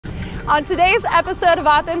On today's episode of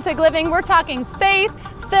Authentic Living, we're talking faith,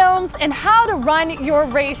 films, and how to run your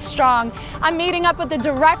race strong. I'm meeting up with the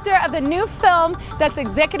director of the new film that's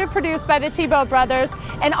executive produced by the Tebow brothers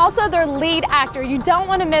and also their lead actor. You don't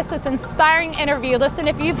want to miss this inspiring interview. Listen,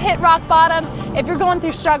 if you've hit rock bottom, if you're going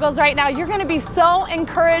through struggles right now, you're going to be so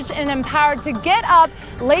encouraged and empowered to get up,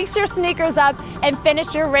 lace your sneakers up, and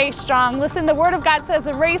finish your race strong. Listen, the Word of God says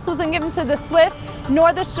the race wasn't given to the swift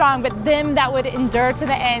nor the strong, but them that would endure to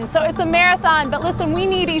the end. So it's a marathon, but listen, we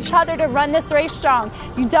need each other to run this race strong.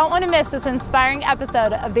 You don't want to miss this inspiring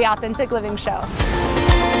episode of the Authentic Living Show.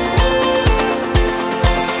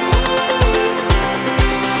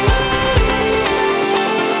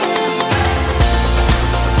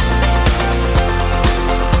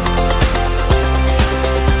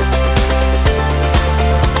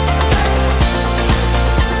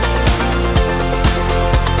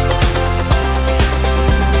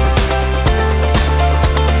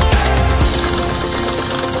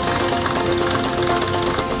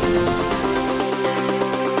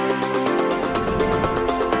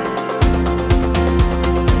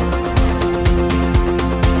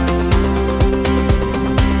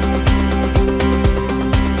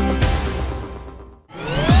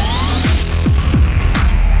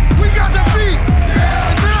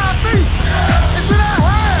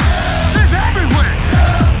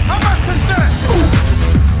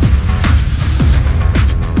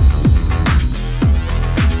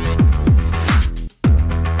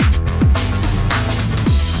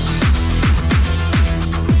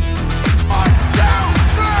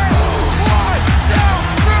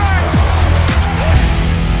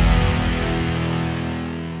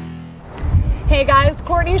 Hey guys,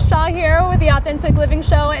 Courtney here with the Authentic Living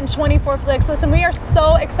Show and 24 Flicks. Listen, we are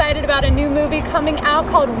so excited about a new movie coming out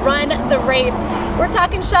called Run the Race. We're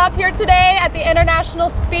talking shop here today at the International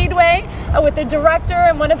Speedway with the director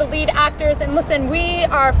and one of the lead actors. And listen, we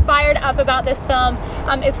are fired up about this film.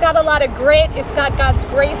 It's got a lot of grit, it's got God's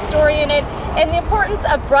grace story in it, and the importance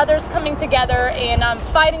of brothers coming together and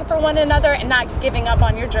fighting for one another and not giving up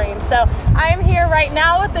on your dreams. So I am here right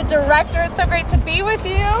now with the director. It's so great to be with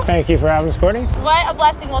you. Thank you for having us, Courtney. What a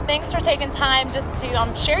blessing. Well, thanks for taking time just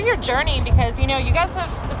to share your journey, because you know you guys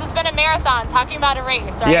this has been a marathon talking about a race,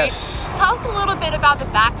 right? Yes. Tell us a little bit about the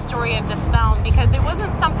backstory of this film, because it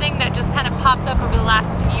wasn't something that just kind of popped up over the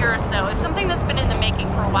last year or so. It's something that's been in the making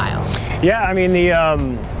for a while. Yeah, I mean the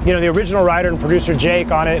original writer and producer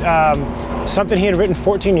Jake on it, something he had written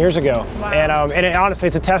 14 years ago. Wow. And honestly,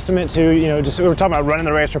 it's a testament to just we were talking about running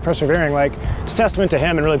the race or persevering. Like, it's a testament to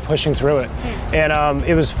him and really pushing through it. And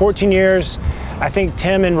it was 14 years. I think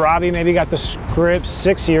Tim and Robby maybe got the script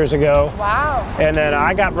 6 years ago. Wow. And then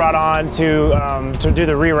I got brought on to do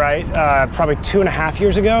the rewrite probably 2.5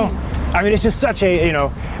 years ago. I mean, it's just such a,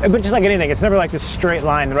 but just like anything, it's never like this straight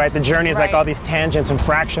line, right? The journey is like all these tangents and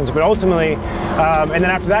fractions, but ultimately, and then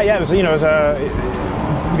after that, yeah, it was,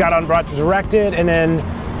 got on, brought to direct it, and then,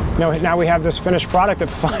 now we have this finished product that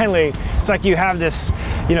finally, it's like you have this,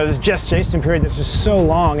 this gestation period that's just so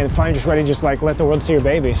long, and finally just ready to just like let the world see your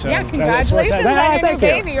baby. So yeah, congratulations on your new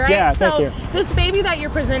baby, right? Yeah, thank you. This baby that you're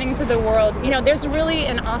presenting to the world, there's really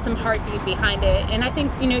an awesome heartbeat behind it. And I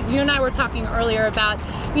think, you and I were talking earlier about,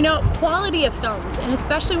 quality of films, and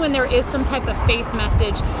especially when there is some type of faith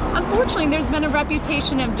message. Unfortunately, there's been a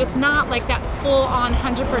reputation of just not like that full-on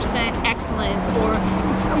 100% excellence, or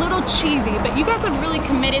it's a little cheesy, but you guys have really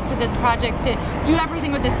committed to this project to do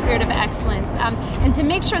everything with the spirit of excellence, and to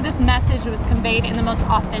make sure this message was conveyed in the most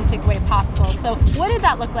authentic way possible. So what did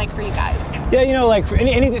that look like for you guys? Yeah, like for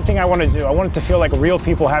anything I want to do, I want it to feel like real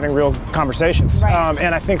people having real conversations. Right.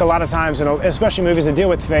 And I think a lot of times, especially movies that deal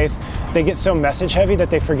with faith, they get so message heavy that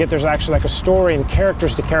they forget there's actually like a story and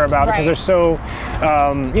characters to care about, because they're so,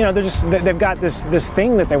 they've got this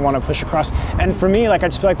thing that they want to push across. And for me, like, I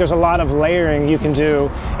just feel like there's a lot of layering you can do,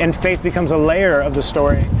 and faith becomes a layer of the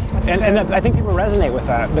story. And I think people resonate with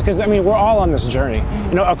that, because I mean, we're all on this journey,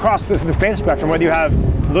 across the faith spectrum, whether you have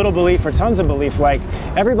little belief or tons of belief. Like,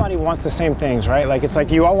 everybody wants the same things, right? Like, it's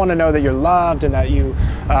like you all want to know that you're loved, and that you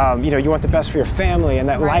want the best for your family, and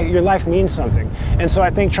that your life means something. And so I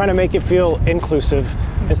think trying to make it feel inclusive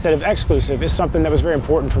instead of exclusive is something that was very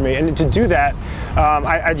important for me. And to do that,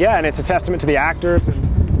 and it's a testament to the actors, and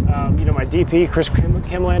my DP, Chris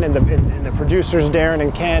Kimlin, and the producers, Darren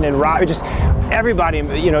and Ken and Rob, just everybody,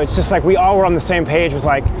 it's just like we all were on the same page with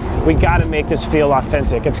like, we got to make this feel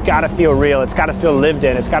authentic. It's got to feel real. It's got to feel lived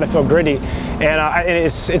in. It's got to feel gritty. And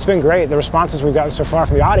it's been great. The responses we've gotten so far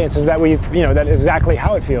from the audience is that that is exactly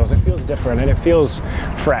how it feels. It feels different and it feels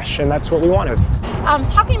fresh, and that's what we wanted.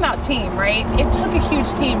 Talking about team, right? It took a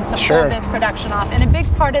huge team to pull this production off, and a big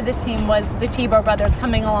part of the team was the Tebow brothers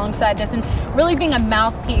coming alongside this and really being a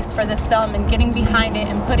mouthpiece for this film and getting behind it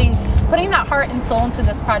and putting that heart and soul into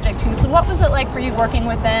this project too. So what was it like for you working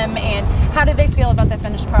with them, and how did they feel about the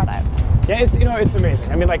finished product? Yeah, it's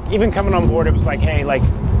amazing. I mean, like, even coming on board, it was like, hey, like,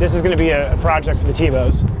 this is going to be a project for the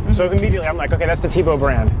Tebows. So immediately I'm like, okay, that's the Tebow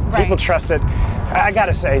brand. Right. People trust it. I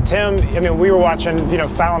gotta say, Tim, I mean, we were watching,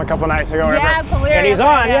 Fallon a couple nights ago, and he's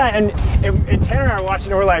on, and Tanner and I were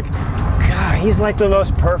watching, and we're like, God, he's like the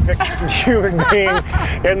most perfect human being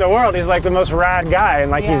in the world. He's like the most rad guy,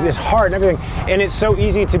 and like he's hard and everything. And it's so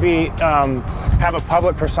easy to be have a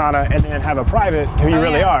public persona and then have a private who you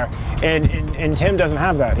really are. And Tim doesn't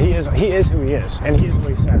have that. He is who he is, and he is what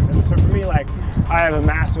he says. And so for me, like, I have a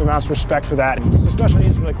massive amount of respect for that. Especially,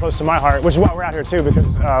 he's really close to my heart, which is why we're out here too,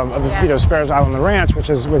 because of Sparrows Island and the Ranch, which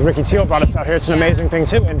is with Ricky Teal brought us out here. It's an amazing thing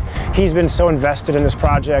too, and he's been so invested in this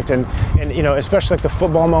project, and especially like the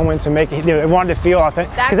football moments, and making it wanted to feel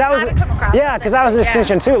authentic. Because that was an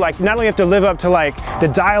distinction too. Like, not only have to live up to like the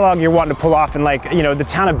dialogue you're wanting to pull off, and like the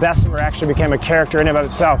town of Bessemer actually became a character in and of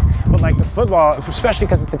itself, but like the football, especially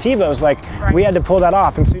because it's the Tebows, like we had to pull that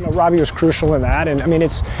off, and so Robby was crucial in that. And I mean,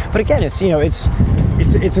 but again, it's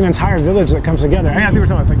an entire village that comes together. I mean, I think we're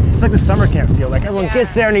talking about, it's like the summer camp feel. Like everyone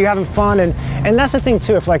gets there and you're having fun, and that's the thing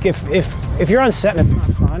too. If you're on set and it's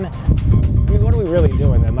not fun, I mean, what are we really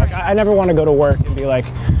doing then? Like, I never want to go to work and be like,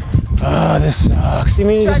 oh, this sucks. I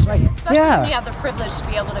mean, just like, especially when you have the privilege to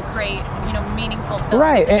be able to create, meaningful films.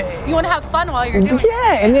 Right. You want to have fun while you're doing it.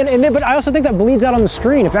 Yeah, and then, but I also think that bleeds out on the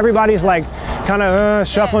screen. If everybody's like kind of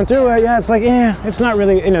shuffling through it, it's like, it's not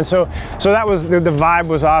really, so that was, the vibe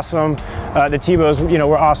was awesome. The Tebows,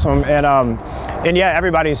 were awesome, and yeah,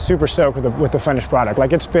 everybody's super stoked with the finished product.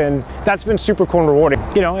 Like, that's been super cool and rewarding.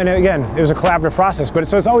 And again, it was a collaborative process, but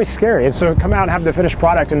so it's always scary. And so come out and have the finished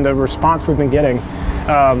product and the response we've been getting.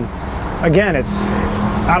 Again,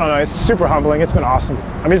 I don't know, it's super humbling. It's been awesome.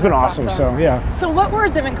 I mean, it's been awesome, so yeah. So what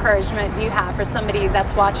words of encouragement do you have for somebody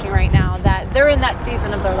that's watching right now, that they're in that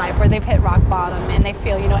season of their life where they've hit rock bottom and they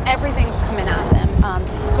feel, everything's coming at them,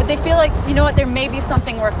 but they feel like, there may be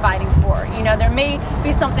something worth fighting for, there may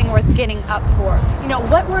be something worth getting up for.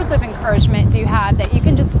 What words of encouragement do you have that you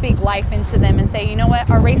can just speak life into them and say, what,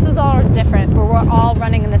 our races all are different, but we're all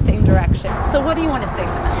running in the same direction. So what do you want to say to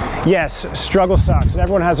them? Yes, struggle sucks, and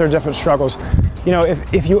everyone has their different struggles.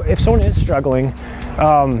 If someone is struggling,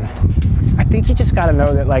 I think you just got to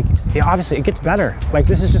know that, like, obviously it gets better. Like,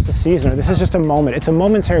 this is just a season, or this is just a moment. It's a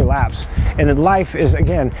momentary lapse, and then life is,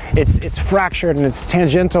 again, it's fractured and it's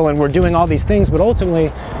tangential, and we're doing all these things, but ultimately,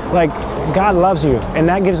 like, God loves you, and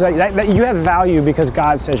that gives that you have value because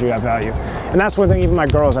God says you have value. And that's one thing even my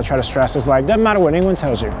girls I try to stress is, like, doesn't matter what anyone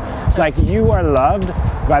tells you. Like, you are loved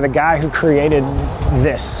by the guy who created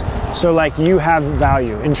this. So, like, you have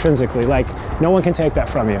value intrinsically. Like, no one can take that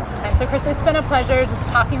from you. Okay, so Chris, it's been a pleasure just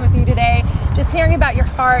talking with you today, just hearing about your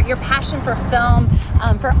heart, your passion for film,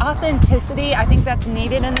 for authenticity. I think that's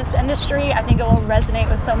needed in this industry. I think it will resonate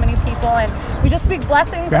with so many people, and we just speak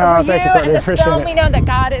blessings over you and this film. We know that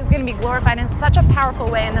God is going to be glorified in such a powerful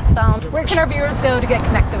way in this film. Where can our viewers go to get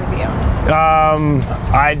connected with you?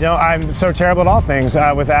 I'm so terrible at all things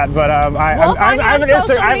with that, but I've got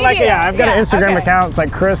an Instagram account. It's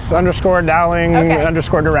like Chris_Dowling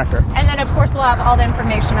 _director. And then of course we'll have all the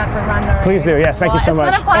information up for Run the Race. Please do. Yes, thank you so much.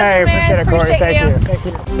 It's been a pleasure, hey, appreciate it, Courtney. Thank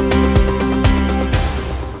you.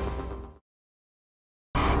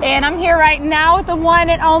 And I'm here right now with the one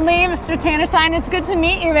and only Mr. Tanner Stine. It's good to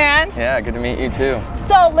meet you, man. Yeah, good to meet you too.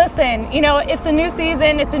 So listen, it's a new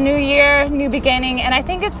season, it's a new year, new beginning, and I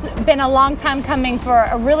think it's been a long time coming for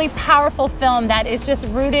a really powerful film that is just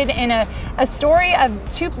rooted in a story of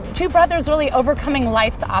two brothers really overcoming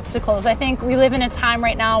life's obstacles. I think we live in a time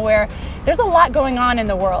right now where there's a lot going on in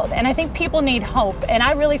the world, and I think people need hope. And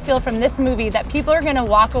I really feel from this movie that people are going to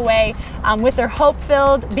walk away with their hope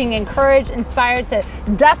filled, being encouraged, inspired to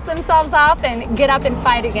dust themselves off and get up and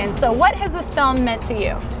fight again. So what has this film meant to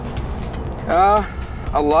you?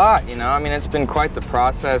 A lot, I mean, it's been quite the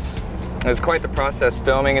process. It was quite the process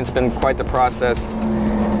filming. It's been quite the process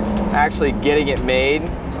actually getting it made.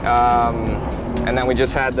 And then we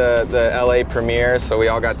just had the LA premiere, so we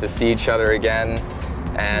all got to see each other again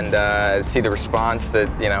and see the response that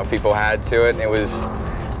people had to it. And it was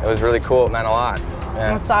really cool. It meant a lot.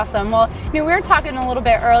 Yeah. That's awesome. Well, we were talking a little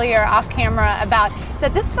bit earlier off camera about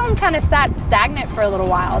that this film kind of sat stagnant for a little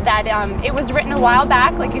while, that it was written a while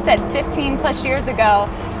back, like you said, 15 plus years ago,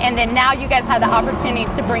 and then now you guys had the opportunity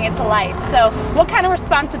to bring it to life. So what kind of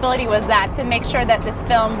responsibility was that to make sure that this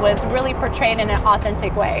film was really portrayed in an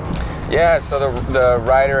authentic way? Yeah, so the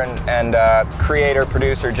writer and creator,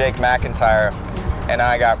 producer, Jake McIntyre, and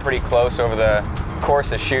I got pretty close over the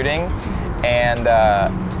course of shooting, and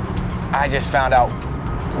I just found out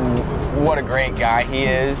what a great guy he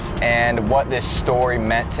is and what this story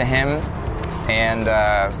meant to him. And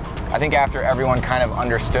I think after everyone kind of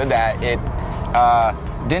understood that, it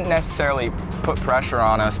didn't necessarily put pressure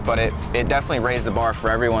on us, but it definitely raised the bar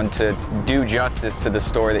for everyone to do justice to the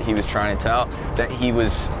story that he was trying to tell, that he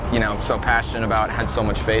was, so passionate about, had so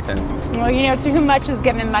much faith in. Well, to whom much is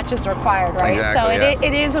given, much is required, right? Exactly, so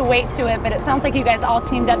it is a weight to it, but it sounds like you guys all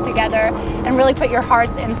teamed up together and really put your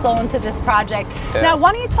hearts and soul into this project. Yeah. Now,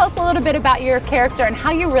 why don't you tell us a little bit about your character and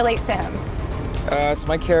how you relate to him? So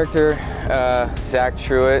my character, Zach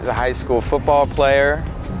Truitt, a high school football player.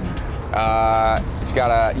 He's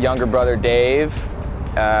got a younger brother, Dave.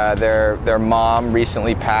 Their mom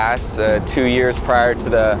recently passed 2 years prior to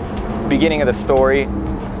the beginning of the story.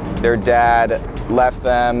 Their dad left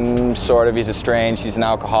them, sort of. He's estranged. He's an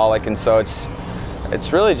alcoholic, and so it's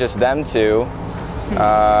really just them two.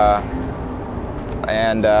 I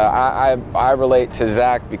relate to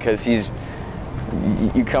Zach because you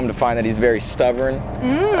come to find that he's very stubborn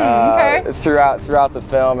throughout the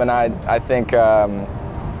film, and I think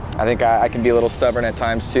I can be a little stubborn at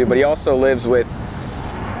times too, but he also lives with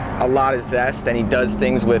a lot of zest, and he does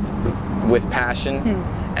things with passion.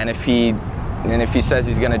 And if he says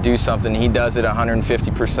he's going to do something, he does it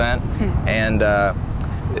 150%. And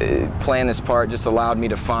playing this part just allowed me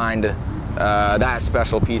to find that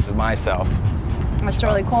special piece of myself. That's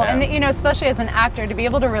really cool. Yeah. And especially as an actor, to be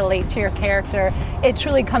able to relate to your character, it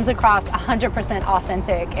truly comes across 100%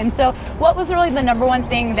 authentic. And so what was really the number one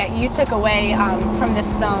thing that you took away from this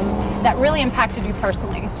film that really impacted you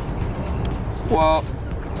personally? Well,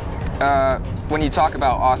 when you talk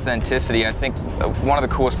about authenticity, I think one of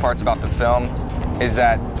the coolest parts about the film is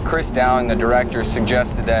that Chris Dowling, the director,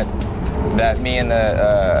 suggested that me and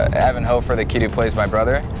Evan Hofer, the kid who plays my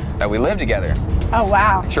brother, that we live together. Oh,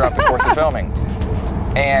 wow. Throughout the course of filming.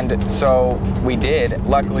 And so we did.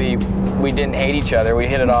 Luckily, we didn't hate each other. We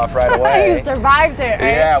hit it off right away. You survived it,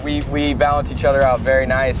 right? Yeah, we balanced each other out very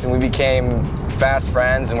nice, and we became fast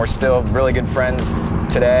friends, and we're still really good friends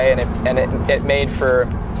today. And it made for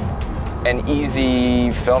an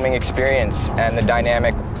easy filming experience, and the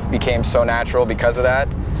dynamic became so natural because of that.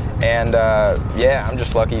 And yeah, I'm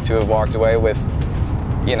just lucky to have walked away with,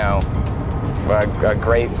 a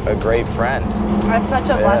great friend. That's such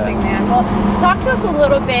a blessing, man. Well, talk to us a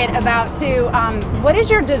little bit about what is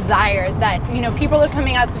your desire that people are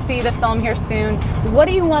coming out to see the film here soon? What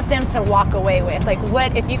do you want them to walk away with? Like,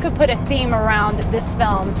 what if you could put a theme around this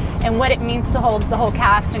film and what it means to hold the whole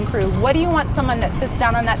cast and crew? What do you want someone that sits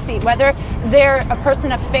down on that seat, whether they're a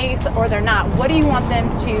person of faith or they're not? What do you want them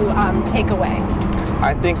to take away?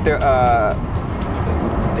 I think there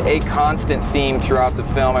a constant theme throughout the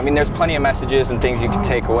film. I mean, there's plenty of messages and things you can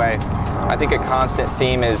take away. I think a constant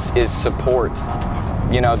theme is support.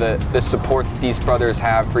 The support that these brothers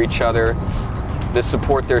have for each other, the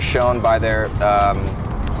support they're shown by their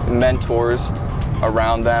mentors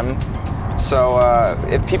around them. So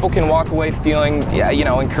if people can walk away feeling,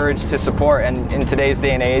 encouraged to support, and in today's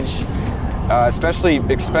day and age, especially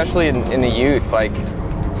in the youth, like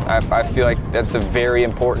I feel like that's a very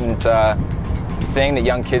important thing that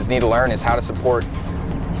young kids need to learn, is how to support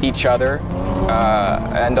each other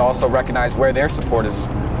and also recognize where their support is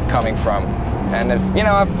coming from. And if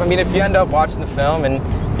you end up watching the film and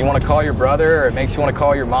you want to call your brother, or it makes you want to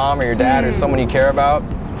call your mom or your dad or someone you care about,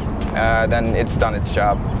 then it's done its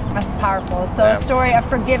job. That's powerful. So a story of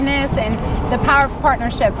forgiveness and the power of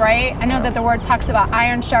partnership, right? I know that the word talks about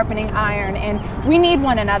iron sharpening iron, and we need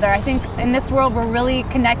one another. I think in this world we're really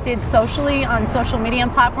connected socially on social media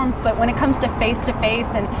and platforms, but when it comes to face-to-face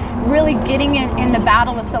and really getting in the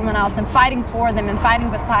battle with someone else and fighting for them and fighting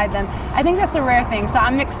beside them, I think that's a rare thing. So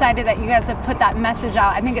I'm excited that you guys have put that message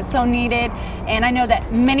out. I think it's so needed, and I know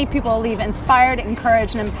that many people leave inspired,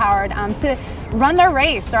 encouraged, and empowered to run their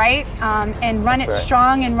race, right? And run it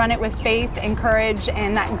strong and run it with faith and courage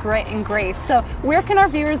and that grit and grace. So where can our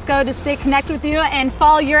viewers go to stay connected with you and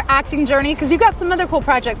follow your acting journey? Because you've got some other cool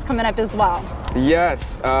projects coming up as well.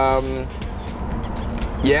 Yes. I'm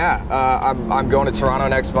going to Toronto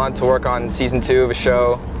next month to work on season 2 of a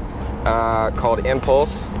show called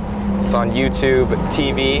Impulse. It's on YouTube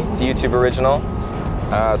TV. It's a YouTube original.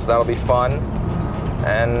 So that'll be fun.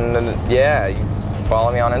 And yeah, you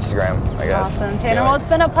follow me on Instagram, I guess. Awesome, Tanner. Well, it's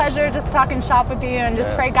been a pleasure just talking shop with you, and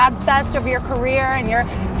just pray God's best over your career and your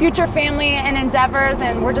future family and endeavors,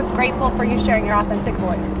 and we're just grateful for you sharing your authentic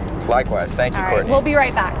voice. Likewise. Thank you, Courtney. We'll be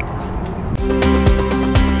right back.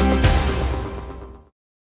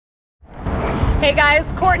 Hey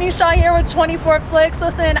guys, Courtney Shaw here with 24 Flicks.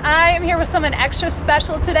 Listen, I am here with someone extra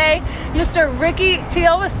special today, Mr. Ricky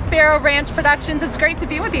Teal with Sparrow Ranch Productions. It's great to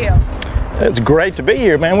be with you. It's great to be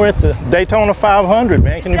here, man. We're at the Daytona 500,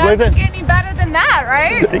 man. Can you believe it? Doesn't get any better than that,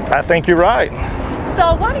 right? I think you're right.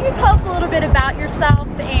 So why don't you tell us a little bit about yourself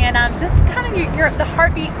and just kind of the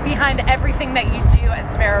heartbeat behind everything that you do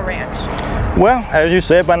at Sparrow Ranch? Well, as you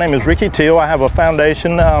said, my name is Ricky Teal. I have a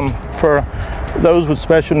foundation for those with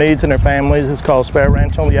special needs and their families. It's called Sparrow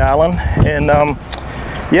Ranch on the island. And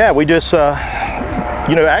yeah, we just, you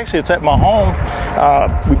know, actually it's at my home.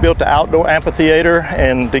 We built the outdoor amphitheater,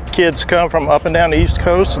 and the kids come from up and down the East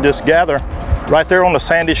Coast and just gather right there on the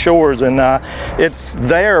sandy shores. And it's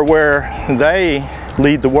there where they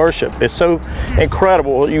lead the worship. It's so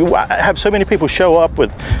incredible. I have so many people show up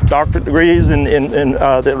with doctorate degrees and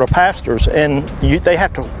that are pastors, and they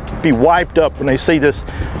have to be wiped up when they see this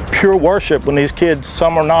pure worship. When these kids,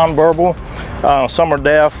 some are nonverbal, some are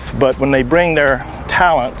deaf, but when they bring their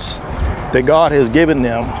talents that God has given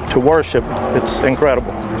them to worship, it's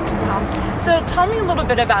incredible. So tell me a little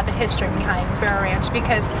bit about the history behind Sparrow Ranch,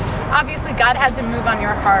 because obviously God had to move on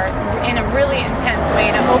your heart in a really intense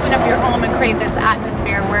way to open up your home and create this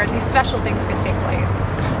atmosphere where these special things could take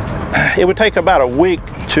place. It would take about a week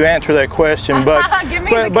to answer that question,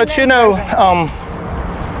 but you know,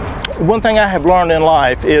 one thing I have learned in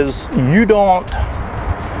life is you don't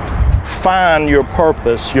find your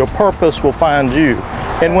purpose will find you.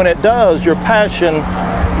 And when it does, your passion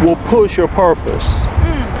will push your purpose.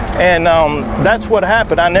 And that's what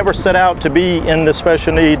happened. I never set out to be in the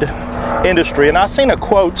special need industry. And I seen a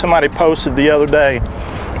quote somebody posted the other day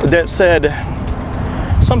that said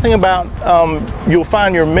something about you'll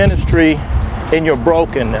find your ministry in your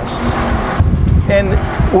brokenness. And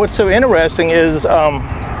what's so interesting is,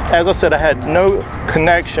 as I said, I had no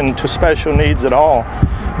connection to special needs at all.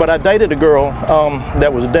 But I dated a girl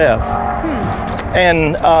that was deaf.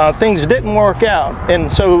 And things didn't work out.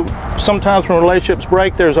 And so sometimes when relationships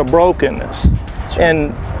break, there's a brokenness.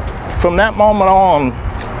 And from that moment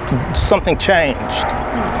on, something changed.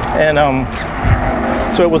 And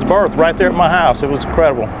so it was birthed right there at my house. It was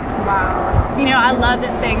incredible. Wow. You know, I love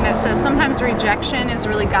that saying that says sometimes rejection is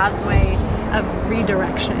really God's way of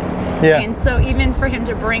redirection. Yeah. And so even for him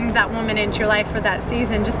to bring that woman into your life for that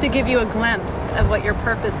season, just to give you a glimpse of what your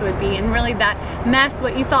purpose would be, and really that mess,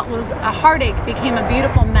 what you thought was a heartache, became a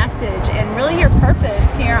beautiful message, and really your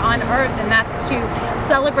purpose here on earth, and that's to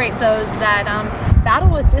celebrate those that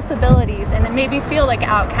battle with disabilities and maybe feel like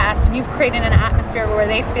outcast, and you've created an atmosphere where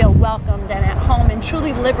they feel welcomed and at home and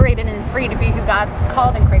truly liberated and free to be who God's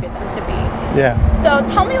called and created them to be. Yeah. So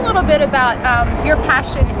tell me a little bit about your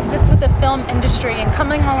passion just with the film industry and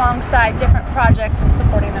coming alongside different projects and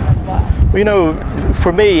supporting them as well. Well, you know,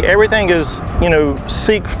 for me, everything is, you know,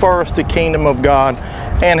 seek first the kingdom of God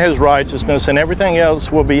and his righteousness, and everything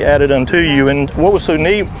else will be added unto you. And what was so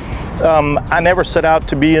neat, I never set out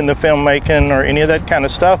to be in the filmmaking or any of that kind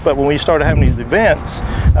of stuff, but when we started having these events,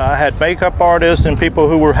 I had makeup artists and people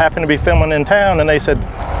who were happening to be filming in town, and they said,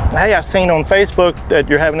 hey, I seen on Facebook that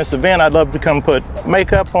you're having this event. I'd love to come put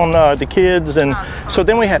makeup on the kids. And so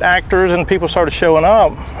then we had actors and people started showing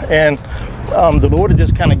up, and the Lord had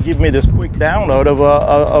just kind of given me this quick download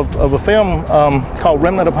of a film called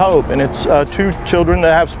Remnant of Hope, and it's two children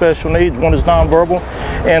that have special needs. One is nonverbal,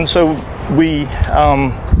 and so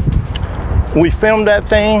we filmed that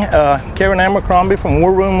thing. Karen Abercrombie from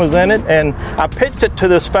War Room was in it, and I pitched it to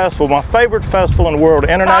this festival, my favorite festival in the world,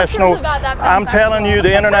 International. Talk to us about that film I'm festival. telling you,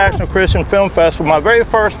 the International Christian Film Festival. My very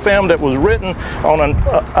first film that was written on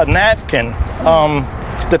a napkin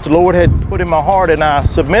that the Lord had put in my heart, and I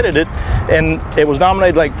submitted it, and it was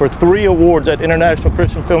nominated like for 3 awards at International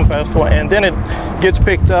Christian Film Festival, and then it gets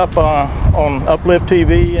picked up on Uplift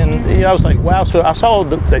TV, and you know, I was like, wow. So I saw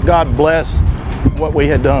that God blessed what we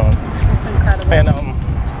had done. That's incredible.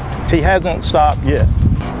 And he hasn't stopped yet.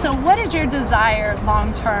 So what is your desire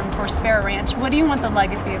long term for Sparrow Ranch? What do you want the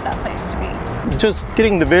legacy of that place to be? Just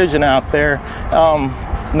getting the vision out there,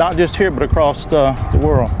 not just here but across the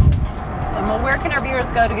world. So well, where can our viewers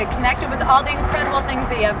go to get connected with all the incredible things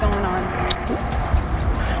that you have going on?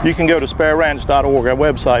 You can go to sparrowranch.org. Our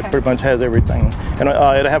website pretty much has everything, and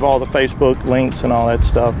it'll have all the Facebook links and all that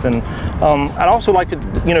stuff. And I'd also like to,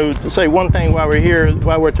 you know, say one thing while we're here,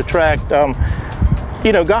 while we're at the track.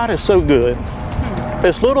 You know, God is so good,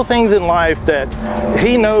 It's little things in life that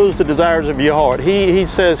He knows the desires of your heart. He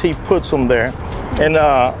says He puts them there. And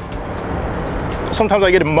sometimes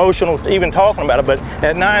I get emotional even talking about it, but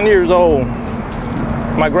at 9 years old,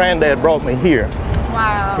 my granddad brought me here.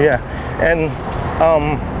 Wow. Yeah, and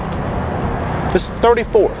this is the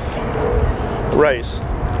 34th race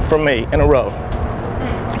for me in a row.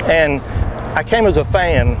 And I came as a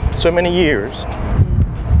fan so many years.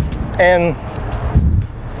 And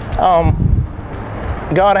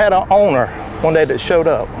God had an owner one day that showed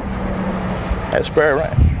up at Sparrow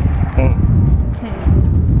Ranch.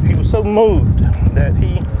 And he was so moved that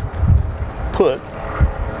he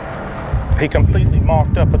completely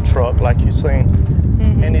marked up a truck like you've seen.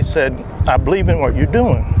 And he said, I believe in what you're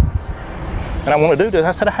doing. And I want to do this.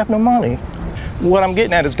 I said, I have no money. What I'm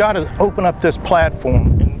getting at is God has opened up this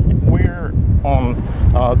platform, and we're on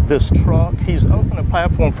this truck. He's opened a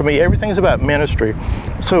platform for me. Everything's about ministry.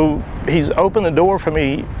 So He's opened the door for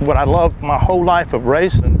me, what I love my whole life of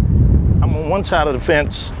racing. I'm on one side of the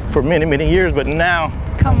fence for many, many years, but now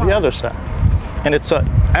I'm on the other side. And it's an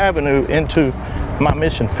avenue into my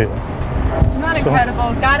mission field. Isn't that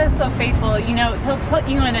incredible? God is so faithful. You know, He'll put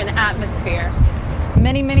you in an atmosphere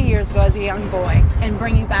many, many years ago as a young boy and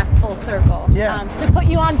bring you back full circle. Yeah. To put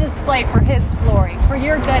you on display for His glory, for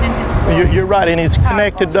your good and His glory. You're right, and He's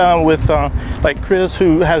connected with like Chris,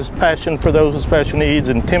 who has passion for those with special needs,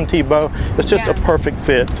 and Tim Tebow. It's just a perfect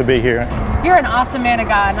fit to be here. You're an awesome man of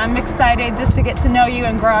God, and I'm excited just to get to know you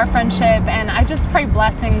and grow our friendship, and I just pray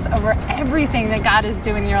blessings over everything that God is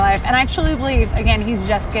doing in your life. And I truly believe, again, He's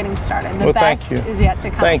just getting started. The best is yet to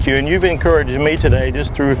come. Thank you, and you've encouraged me today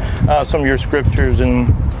just through some of your scriptures and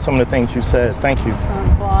some of the things you said. Thank you.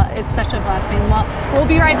 Awesome. Well, it's such a blessing. Well, we'll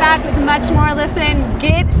be right back with much more. Listen,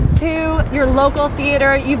 get to your local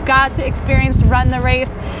theater. You've got to experience Run the Race.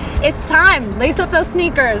 It's time. Lace up those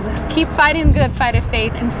sneakers. Keep fighting the good fight of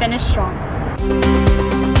faith and finish strong.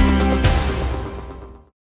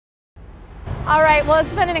 All right, well,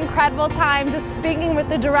 it's been an incredible time just speaking with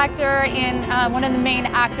the director and one of the main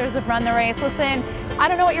actors of Run the Race. Listen, I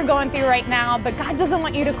don't know what you're going through right now, but God doesn't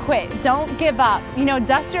want you to quit. Don't give up. You know,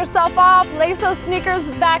 dust yourself off, lace those sneakers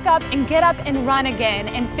back up, and get up and run again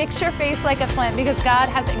and fix your face like a flint, because God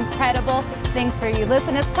has incredible things for you.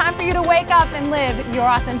 Listen, it's time for you to wake up and live your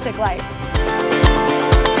authentic life.